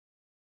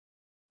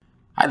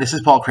Hi, this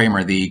is Paul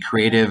Kraimer, the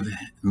creative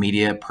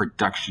media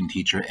production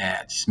teacher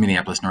at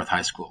Minneapolis North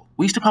High School.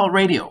 We used to call it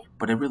radio,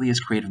 but it really is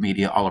creative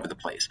media all over the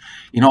place.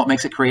 You know what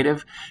makes it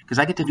creative? Because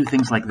I get to do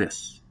things like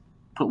this.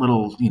 Put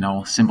little,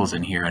 symbols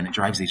in here, and it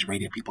drives these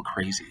radio people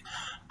crazy.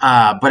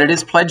 But it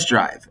is Pledge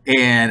Drive,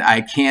 and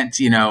I can't,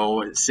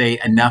 say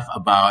enough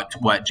about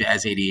what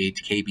Jazz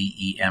 88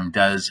 KBEM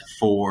does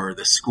for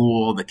the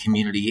school, the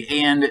community,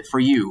 and for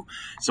you.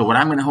 So what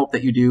I'm going to hope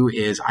that you do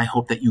is I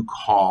hope that you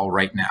call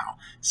right now,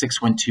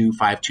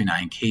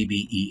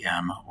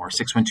 612-529-KBEM or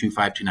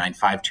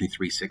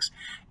 612-529-5236,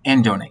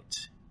 and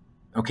donate.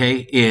 Okay,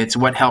 it's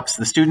what helps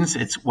the students.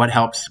 It's what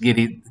helps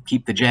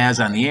keep the jazz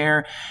on the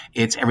air.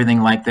 It's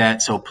everything like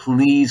that. So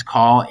please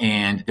call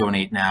and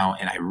donate now,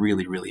 and I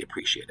really, really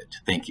appreciate it.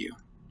 Thank you.